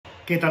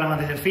¿Qué tal,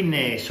 amantes del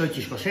fitness? Soy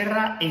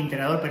Xisco.serra,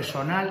 entrenador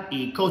personal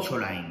y coach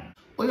online.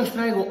 Hoy os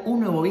traigo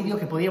un nuevo vídeo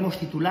que podríamos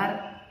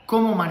titular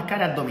 ¿Cómo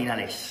marcar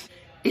abdominales?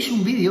 Es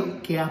un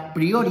vídeo que a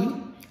priori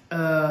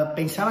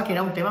pensaba que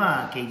era un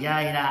tema que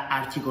ya era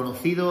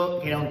archiconocido,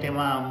 que era un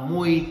tema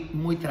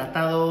muy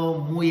tratado,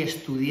 muy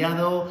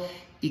estudiado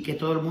y que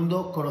todo el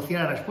mundo conocía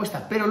la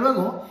respuesta. Pero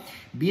luego,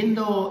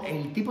 viendo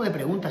el tipo de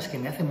preguntas que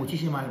me hacen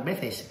muchísimas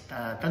veces,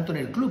 tanto en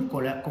el club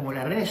como en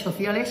las redes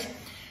sociales,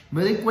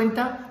 me doy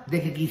cuenta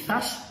de que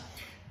quizás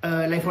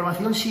la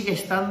información sigue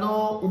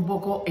estando un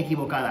poco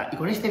equivocada. Y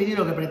con este vídeo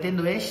lo que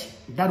pretendo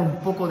es dar un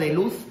poco de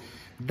luz,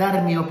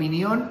 dar mi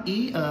opinión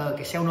y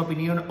que sea una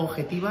opinión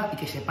objetiva y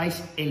que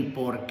sepáis el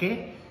por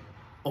qué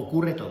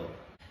ocurre todo.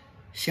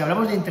 Si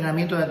hablamos de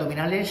entrenamiento de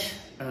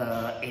abdominales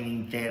en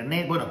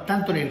internet, bueno,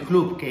 tanto en el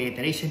club que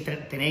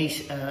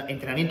tenéis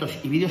entrenamientos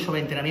y vídeos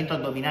sobre entrenamiento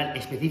abdominal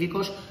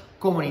específicos,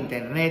 como en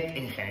internet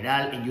en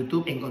general, en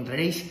YouTube,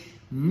 encontraréis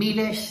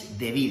miles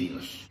de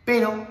vídeos.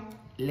 Pero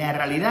la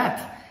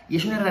realidad, y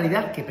es una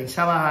realidad que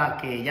pensaba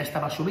que ya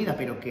estaba asumida,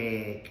 pero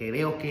que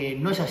veo que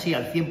no es así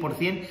al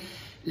 100%,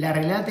 la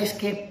realidad es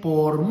que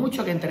por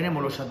mucho que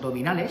entrenemos los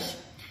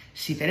abdominales,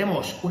 si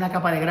tenemos una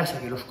capa de grasa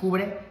que los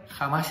cubre,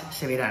 jamás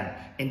se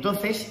verán.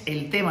 Entonces,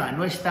 el tema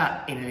no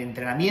está en el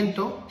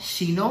entrenamiento,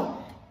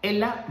 sino en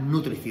la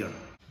nutrición.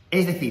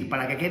 Es decir,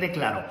 para que quede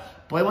claro,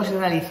 podemos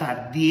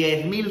realizar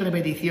 10.000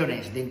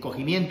 repeticiones de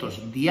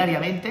encogimientos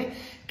diariamente,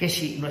 que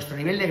si nuestro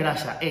nivel de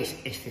grasa es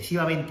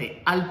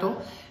excesivamente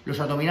alto, los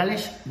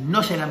abdominales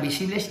no serán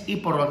visibles y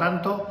por lo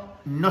tanto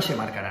no se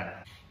marcarán.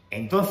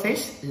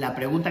 Entonces, la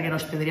pregunta que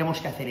nos tendríamos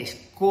que hacer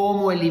es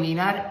 ¿cómo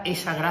eliminar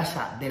esa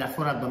grasa de la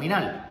zona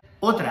abdominal?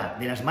 Otra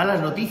de las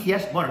malas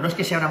noticias, bueno, no es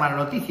que sea una mala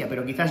noticia,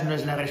 pero quizás no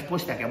es la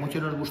respuesta que a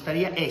muchos nos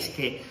gustaría, es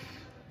que,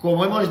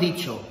 como hemos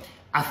dicho,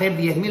 hacer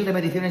 10.000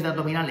 repeticiones de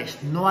abdominales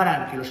no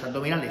harán que los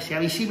abdominales sea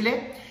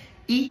visible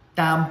y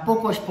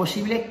tampoco es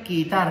posible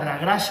quitar la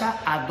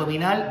grasa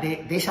abdominal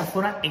de esa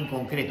zona en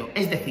concreto.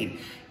 Es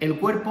decir, el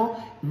cuerpo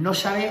no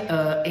sabe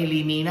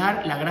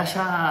eliminar la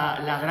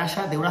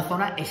grasa de una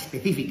zona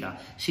específica,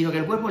 sino que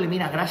el cuerpo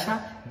elimina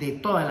grasa de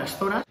todas las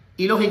zonas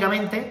y,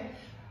 lógicamente,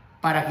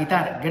 para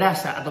quitar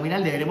grasa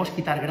abdominal deberemos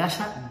quitar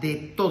grasa de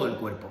todo el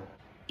cuerpo.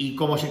 ¿Y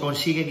cómo se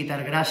consigue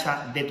quitar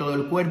grasa de todo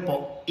el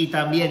cuerpo y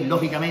también,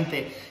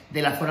 lógicamente,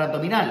 de la zona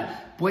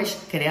abdominal?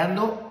 Pues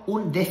creando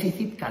un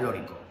déficit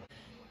calórico.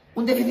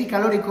 Un déficit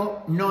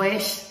calórico no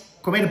es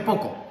comer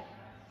poco.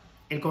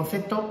 El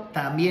concepto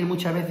también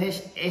muchas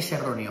veces es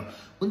erróneo.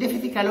 Un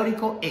déficit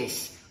calórico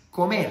es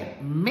comer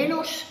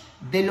menos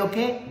de lo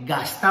que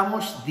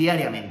gastamos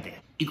diariamente.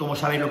 ¿Y cómo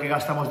sabéis lo que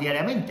gastamos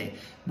diariamente?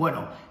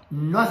 Bueno,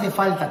 no hace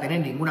falta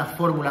tener ninguna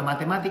fórmula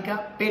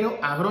matemática, pero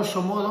a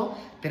grosso modo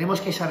tenemos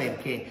que saber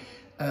que,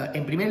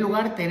 en primer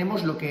lugar,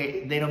 tenemos lo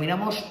que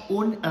denominamos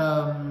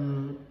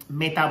un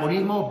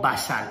metabolismo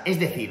basal, es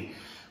decir,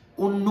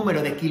 un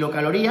número de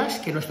kilocalorías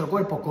que nuestro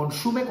cuerpo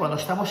consume cuando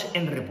estamos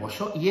en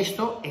reposo, y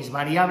esto es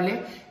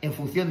variable en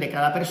función de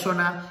cada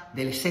persona,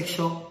 del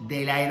sexo,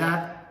 de la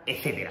edad,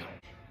 etc.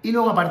 Y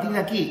luego, a partir de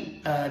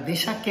aquí, de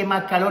esa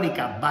quema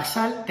calórica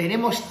basal,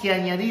 tenemos que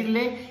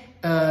añadirle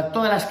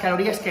todas las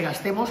calorías que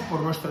gastemos por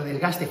nuestro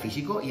desgaste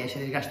físico, y a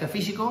ese desgaste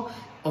físico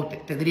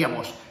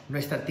tendríamos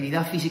nuestra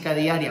actividad física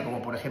diaria,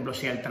 como por ejemplo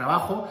sea el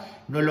trabajo.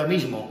 No es lo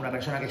mismo una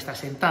persona que está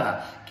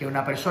sentada que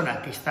una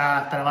persona que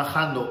está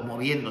trabajando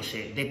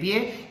moviéndose de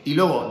pie, y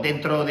luego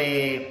dentro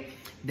de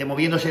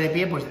moviéndose de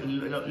pie, pues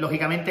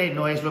lógicamente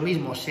no es lo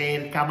mismo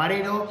ser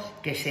camarero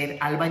que ser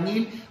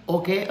albañil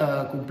o que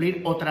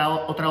cumplir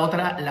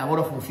otra labor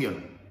o función.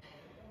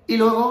 Y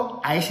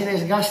luego a ese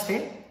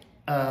desgaste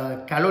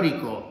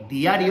calórico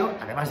diario,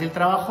 además del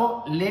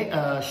trabajo, le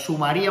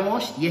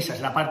sumaríamos, y esa es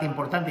la parte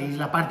importante y es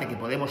la parte que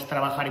podemos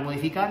trabajar y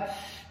modificar,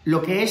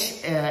 lo que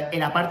es en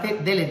la parte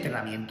del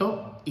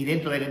entrenamiento. Y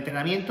dentro del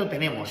entrenamiento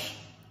tenemos,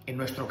 en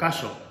nuestro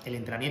caso, el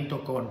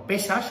entrenamiento con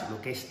pesas,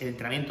 lo que es el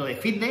entrenamiento de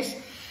fitness,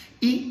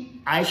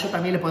 y a eso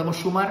también le podemos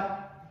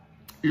sumar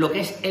lo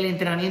que es el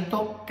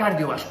entrenamiento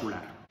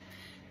cardiovascular.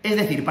 Es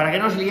decir, para que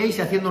no os liéis,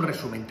 haciendo un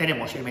resumen,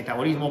 tenemos el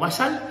metabolismo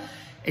basal,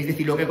 es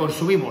decir, lo que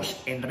consumimos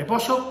en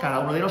reposo, cada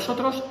uno de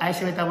nosotros. A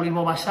ese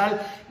metabolismo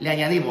basal le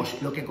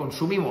añadimos lo que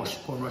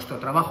consumimos con nuestro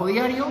trabajo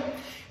diario,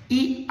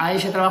 y a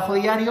ese trabajo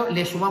diario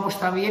le sumamos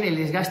también el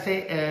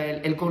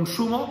desgaste, el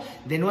consumo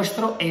de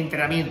nuestro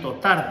entrenamiento,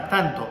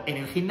 tanto en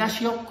el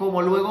gimnasio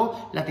como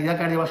luego la actividad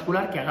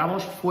cardiovascular que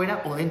hagamos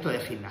fuera o dentro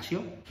del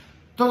gimnasio.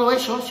 Todo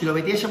eso, si lo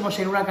metiésemos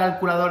en una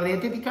calculadora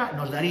dietética,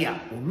 nos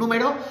daría un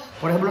número.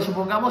 Por ejemplo,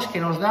 supongamos que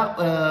nos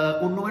da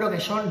un número que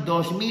son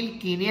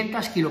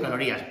 2.500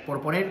 kilocalorías,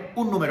 por poner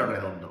un número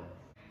redondo.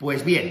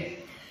 Pues bien,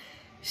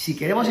 si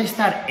queremos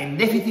estar en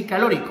déficit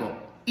calórico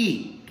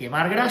y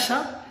quemar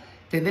grasa,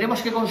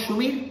 tendremos que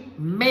consumir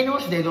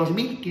menos de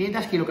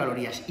 2.500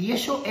 kilocalorías. Y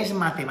eso es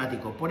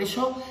matemático. Por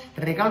eso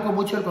recalco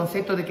mucho el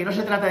concepto de que no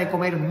se trata de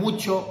comer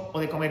mucho o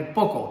de comer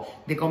poco,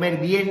 de comer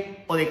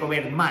bien o de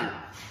comer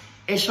mal.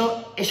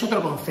 Eso es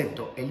otro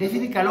concepto. El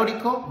déficit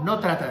calórico no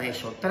trata de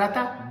eso,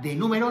 trata de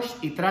números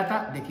y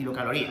trata de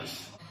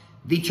kilocalorías.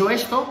 Dicho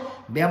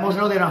esto,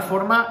 veámoslo de una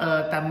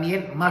forma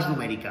también más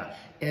numérica.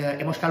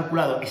 Hemos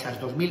calculado esas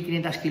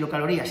 2.500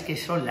 kilocalorías que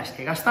son las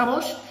que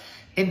gastamos,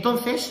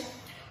 entonces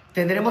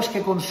tendremos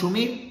que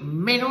consumir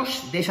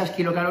menos de esas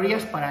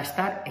kilocalorías para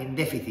estar en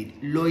déficit.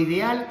 Lo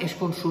ideal es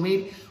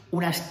consumir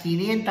unas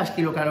 500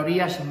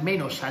 kilocalorías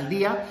menos al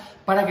día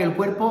para que el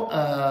cuerpo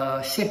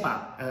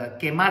sepa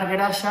quemar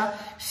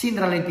grasa sin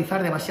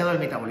ralentizar demasiado el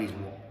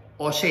metabolismo.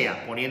 O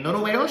sea, poniendo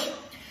números,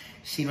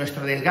 si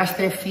nuestro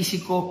desgaste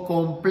físico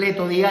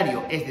completo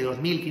diario es de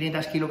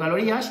 2.500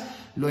 kilocalorías,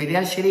 lo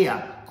ideal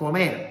sería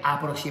comer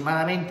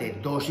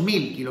aproximadamente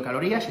 2.000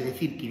 kilocalorías, es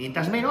decir,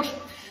 500 menos,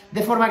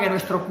 de forma que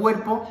nuestro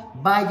cuerpo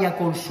vaya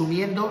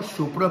consumiendo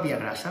su propia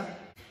grasa.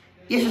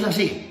 Y eso es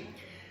así.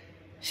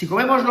 Si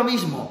comemos lo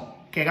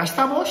mismo que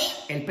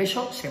gastamos, el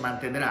peso se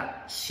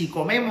mantendrá. Si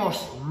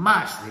comemos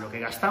más de lo que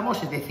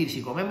gastamos, es decir,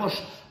 si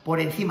comemos por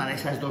encima de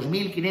esas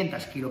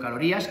 2.500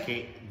 kilocalorías,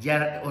 que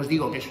ya os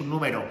digo que es un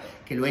número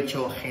que lo he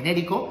hecho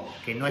genérico,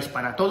 que no es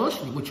para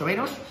todos, ni mucho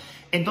menos,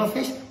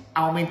 entonces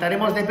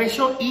aumentaremos de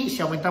peso y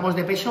si aumentamos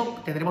de peso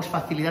tendremos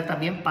facilidad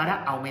también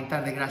para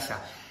aumentar de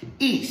grasa.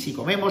 Y si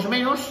comemos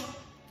menos,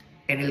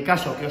 en el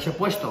caso que os he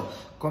puesto,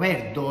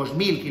 comer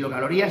 2.000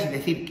 kilocalorías, es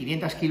decir,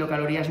 500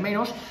 kilocalorías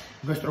menos,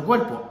 nuestro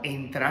cuerpo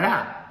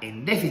entrará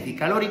en déficit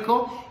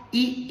calórico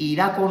y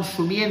irá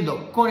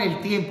consumiendo con el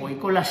tiempo y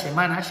con las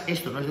semanas,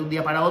 esto no es de un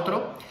día para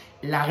otro,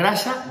 la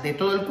grasa de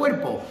todo el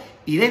cuerpo.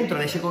 Y dentro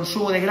de ese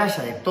consumo de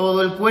grasa de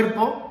todo el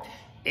cuerpo,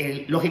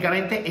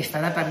 lógicamente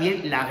estará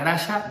también la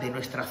grasa de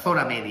nuestra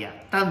zona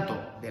media, tanto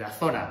de la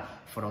zona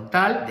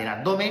frontal, del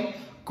abdomen,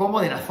 como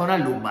de la zona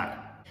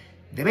lumbar.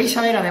 Debéis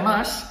saber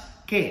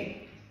además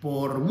que,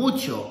 por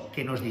mucho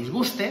que nos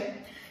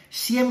disguste,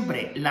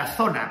 siempre la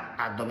zona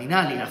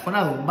abdominal y la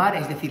zona lumbar,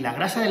 es decir, la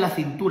grasa de la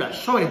cintura,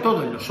 sobre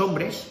todo en los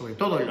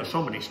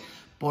hombres,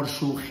 por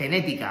su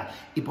genética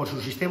y por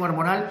su sistema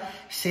hormonal,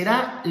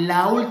 será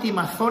la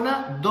última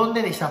zona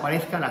donde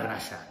desaparezca la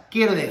grasa.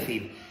 Quiero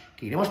decir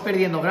que iremos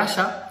perdiendo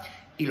grasa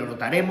y lo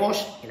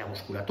notaremos en la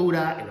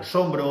musculatura, en los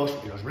hombros,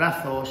 en los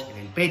brazos, en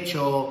el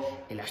pecho,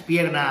 en las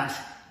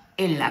piernas,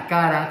 en la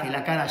cara, que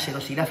la cara se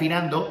nos irá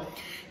afinando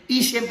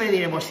y siempre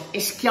diremos,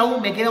 es que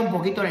aún me queda un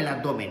poquito en el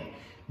abdomen.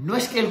 No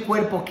es que el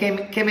cuerpo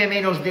queme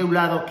menos de un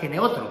lado que de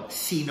otro,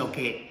 sino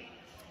que,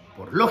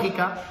 por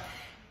lógica,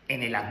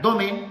 en el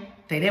abdomen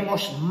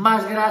tenemos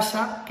más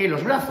grasa que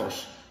los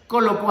brazos,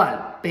 con lo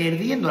cual,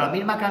 perdiendo la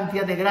misma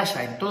cantidad de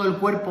grasa en todo el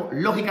cuerpo,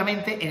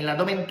 lógicamente en el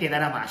abdomen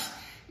quedará más.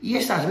 Y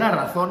esa es la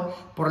razón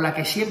por la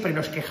que siempre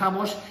nos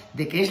quejamos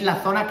de que es la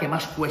zona que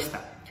más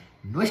cuesta.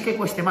 No es que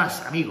cueste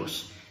más,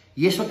 amigos,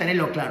 y eso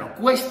tenedlo claro,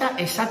 cuesta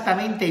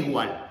exactamente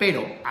igual,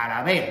 pero al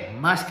haber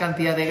más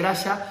cantidad de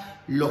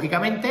grasa,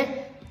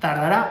 lógicamente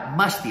tardará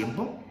más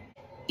tiempo.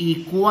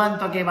 ¿Y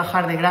cuánto hay que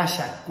bajar de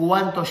grasa?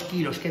 ¿Cuántos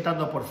kilos? ¿Qué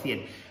tanto por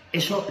cien?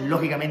 Eso,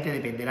 lógicamente,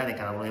 dependerá de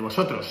cada uno de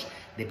vosotros.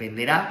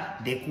 Dependerá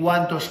de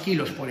cuántos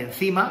kilos por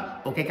encima,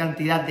 o qué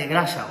cantidad de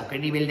grasa, o qué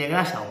nivel de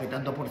grasa, o qué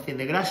tanto por cien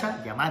de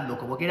grasa, llamadlo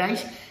como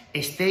queráis,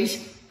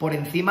 estéis por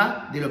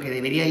encima de lo que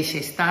deberíais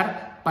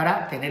estar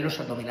para tener los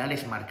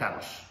abdominales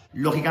marcados.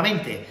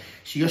 Lógicamente,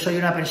 si yo soy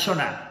una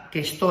persona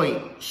que estoy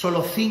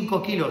solo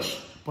 5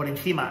 kilos por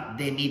encima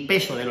de mi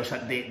peso, de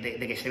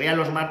que se vean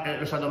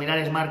los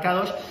abdominales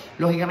marcados,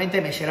 lógicamente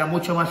me será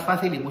mucho más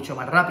fácil y mucho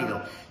más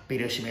rápido.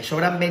 Pero si me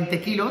sobran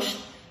 20 kilos,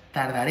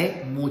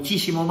 tardaré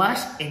muchísimo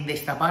más en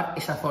destapar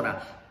esa zona.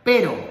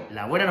 Pero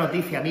la buena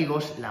noticia,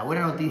 amigos, la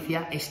buena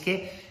noticia es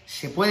que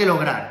se puede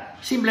lograr.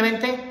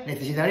 Simplemente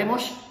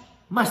necesitaremos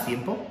más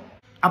tiempo.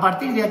 A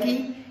partir de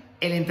aquí,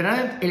 el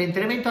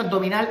entrenamiento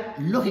abdominal,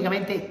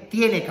 lógicamente,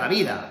 tiene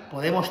cabida.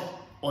 Podemos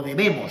o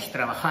debemos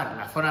trabajar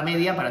la zona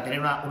media para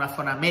tener una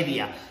zona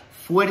media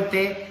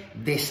fuerte,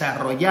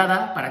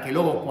 desarrollada, para que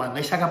luego cuando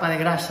esa capa de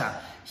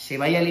grasa se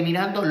vaya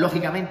eliminando,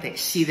 lógicamente,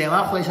 si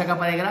debajo de esa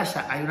capa de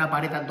grasa hay una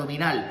pared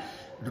abdominal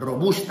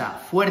robusta,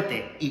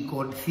 fuerte y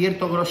con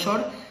cierto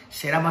grosor,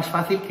 será más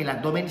fácil que el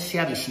abdomen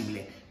sea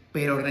visible.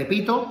 Pero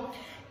repito,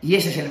 y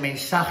ese es el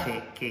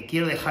mensaje que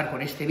quiero dejar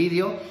con este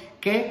vídeo,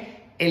 que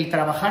el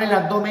trabajar el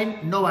abdomen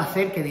no va a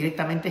hacer que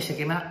directamente se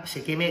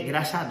queme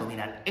grasa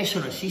abdominal. Eso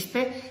no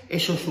existe,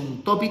 eso es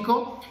un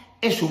tópico,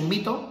 es un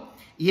mito,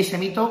 y ese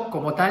mito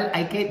como tal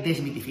hay que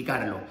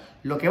desmitificarlo.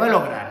 Lo que va a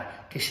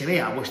lograr que se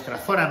vea vuestra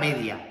zona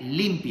media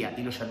limpia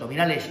y los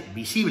abdominales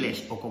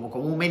visibles, o como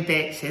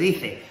comúnmente se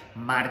dice,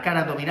 marcar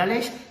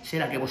abdominales,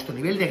 será que vuestro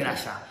nivel de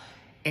grasa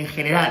en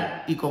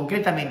general y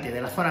concretamente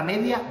de la zona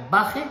media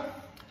baje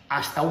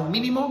hasta un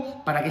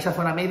mínimo para que esa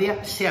zona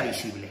media sea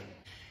visible.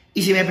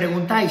 Y si me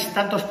preguntáis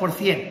tantos por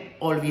cien,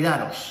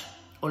 olvidaros.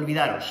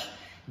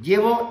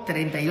 Llevo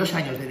 32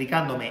 años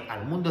dedicándome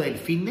al mundo del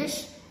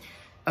fitness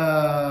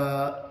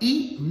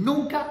y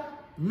nunca,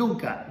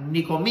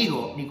 ni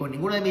conmigo ni con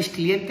ninguno de mis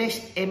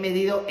clientes he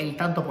medido el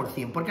tanto por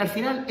cien, porque al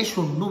final es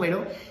un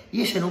número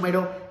y ese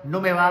número no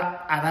me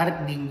va a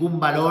dar ningún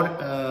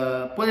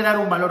valor, puede dar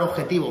un valor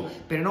objetivo,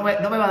 pero no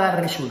me va a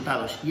dar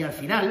resultados. Y al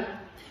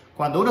final,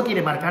 Cuando uno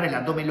quiere marcar el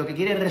abdomen, lo que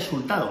quiere es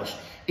resultados.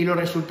 Y los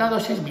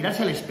resultados es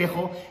mirarse al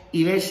espejo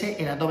y verse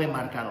el abdomen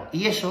marcado.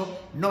 Y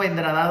eso no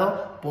vendrá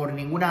dado por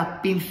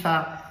ninguna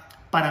pinza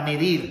para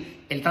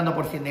medir el tanto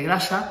por cien de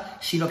grasa,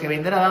 sino que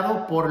vendrá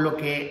dado por lo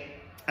que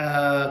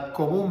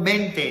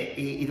comúnmente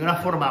y de una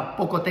forma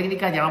poco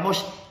técnica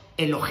llamamos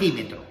el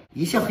ojímetro.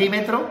 Y ese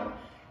ojímetro,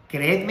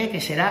 creedme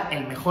que será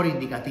el mejor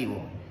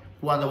indicativo.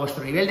 Cuando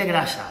vuestro nivel de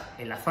grasa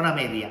en la zona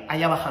media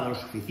haya bajado lo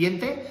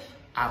suficiente,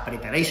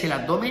 apretaréis el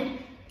abdomen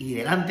y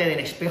delante del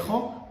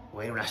espejo,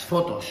 o en unas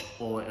fotos,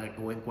 o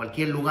en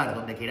cualquier lugar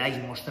donde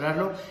queráis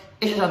mostrarlo,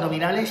 esos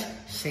abdominales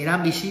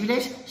serán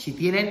visibles si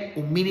tienen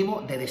un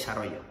mínimo de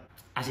desarrollo.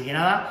 Así que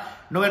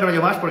nada, no me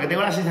enrollo más porque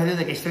tengo la sensación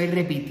de que estoy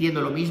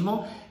repitiendo lo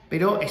mismo,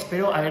 pero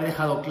espero haber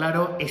dejado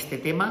claro este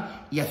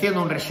tema y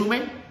haciendo un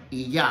resumen,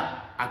 y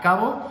ya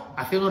acabo,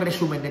 haciendo un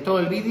resumen de todo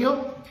el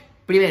vídeo.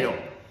 Primero,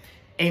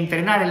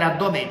 entrenar el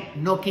abdomen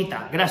no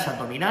quita grasa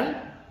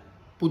abdominal,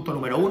 punto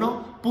número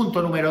 1.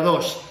 Punto número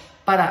 2,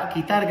 para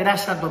quitar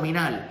grasa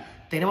abdominal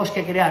tenemos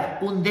que crear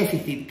un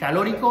déficit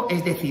calórico,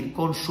 es decir,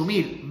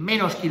 consumir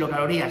menos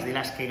kilocalorías de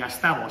las que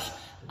gastamos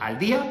al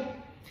día.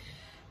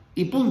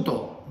 Y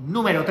punto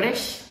número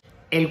 3,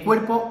 el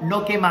cuerpo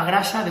no quema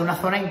grasa de una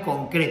zona en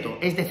concreto,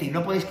 es decir,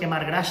 no podéis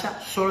quemar grasa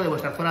solo de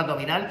vuestra zona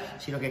abdominal,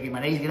 sino que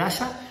quemaréis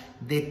grasa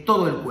de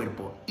todo el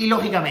cuerpo. Y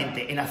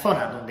lógicamente, en la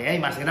zona donde hay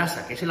más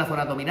grasa, que es en la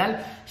zona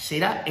abdominal,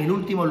 será el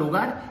último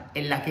lugar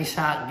en la que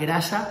esa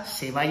grasa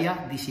se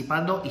vaya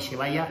disipando y se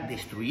vaya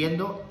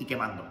destruyendo y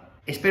quemando.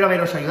 Espero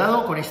haberos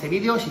ayudado con este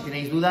vídeo. Si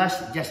tenéis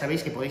dudas, ya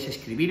sabéis que podéis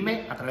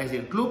escribirme a través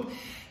del club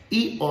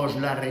y os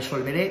las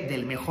resolveré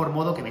del mejor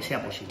modo que me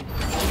sea posible.